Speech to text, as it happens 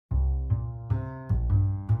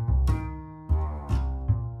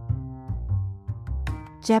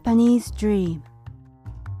Japanese Dream.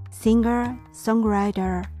 Singer,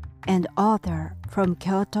 songwriter, and author from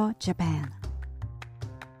Kyoto, Japan.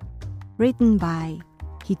 Written by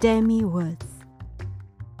Hidemi Woods.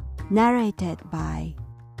 Narrated by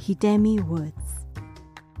Hidemi Woods.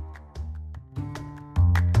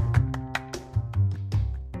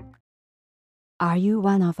 Are you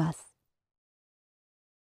one of us?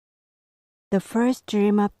 The first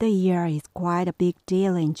dream of the year is quite a big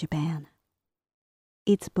deal in Japan.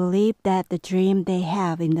 It's believed that the dream they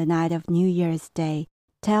have in the night of New Year's Day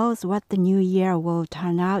tells what the new year will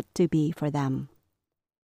turn out to be for them.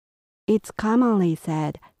 It's commonly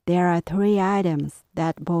said there are 3 items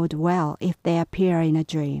that bode well if they appear in a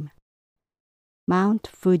dream: Mount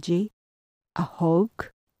Fuji, a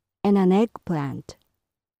hawk, and an eggplant.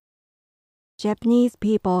 Japanese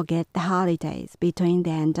people get the holidays between the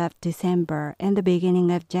end of December and the beginning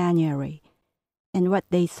of January, and what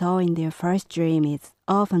they saw in their first dream is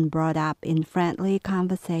often brought up in friendly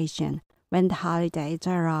conversation when the holidays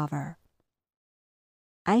are over.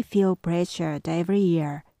 I feel pressured every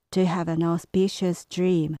year to have an auspicious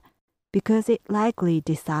dream because it likely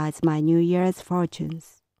decides my New Year's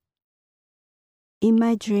fortunes. In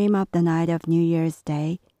my dream of the night of New Year's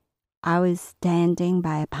Day, I was standing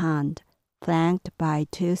by a pond, flanked by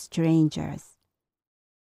 2 strangers.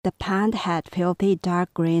 The pond had filthy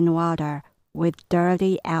dark green water with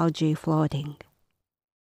dirty algae floating.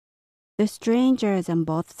 The strangers on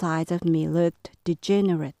both sides of me looked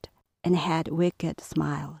degenerate and had wicked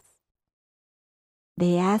smiles.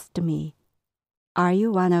 They asked me, "Are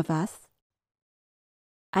you one of us?"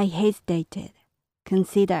 I hesitated,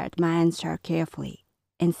 considered my answer carefully,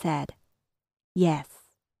 and said,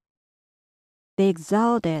 "Yes." They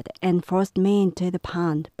exulted and forced me into the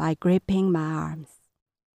pond by gripping my arms.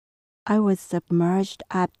 I was submerged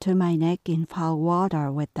up to my neck in foul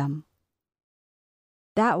water with them.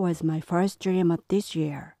 That was my first dream of this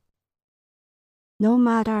year. No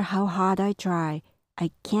matter how hard I try, I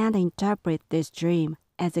can't interpret this dream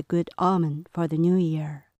as a good omen for the new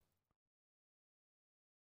year.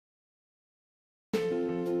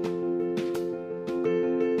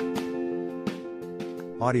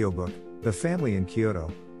 Audiobook, The Family in Kyoto,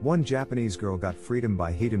 One Japanese Girl Got Freedom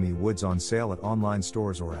by Hidemi Woods on sale at online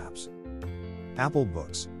stores or apps. Apple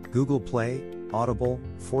Books, Google Play, Audible,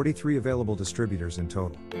 43 available distributors in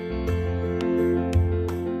total.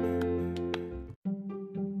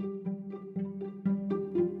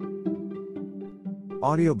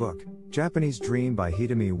 Audiobook, Japanese Dream by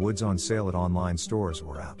Hidemi Woods on sale at online stores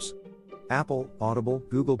or apps. Apple, Audible,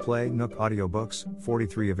 Google Play, Nook Audiobooks,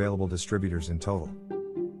 43 available distributors in total.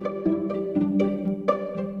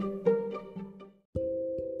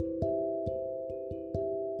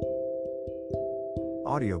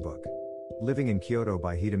 Audiobook, Living in Kyoto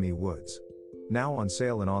by Hidemi Woods. Now on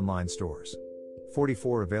sale in online stores.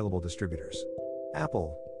 44 available distributors.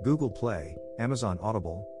 Apple, Google Play, Amazon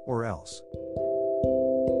Audible, or else.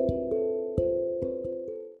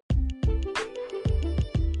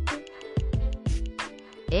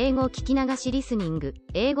 英語聞き流しリスニング、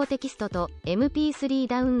英語テキストと MP3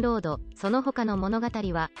 ダウンロード、その他の物語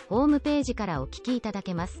はホームページからお聞きいただ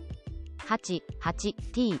けます。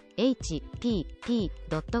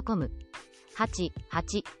88thpp.com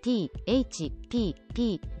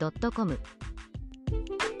 88thpp.com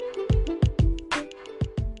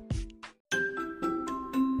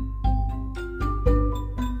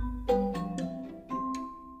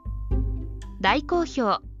大好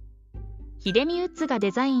評。ヒデミウッズが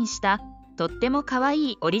デザインしたとってもかわ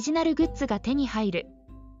いいオリジナルグッズが手に入る。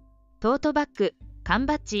トートバッグ、缶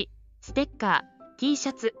バッジ、ステッカー、T シ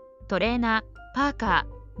ャツ、トレーナー、パーカ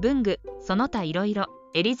ー、文具、その他いろいろ、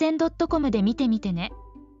エリゼン .com で見てみてね。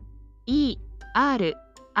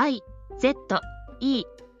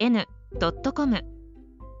erizen.com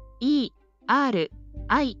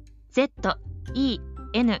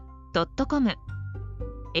erizen.com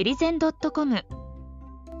エリゼン .com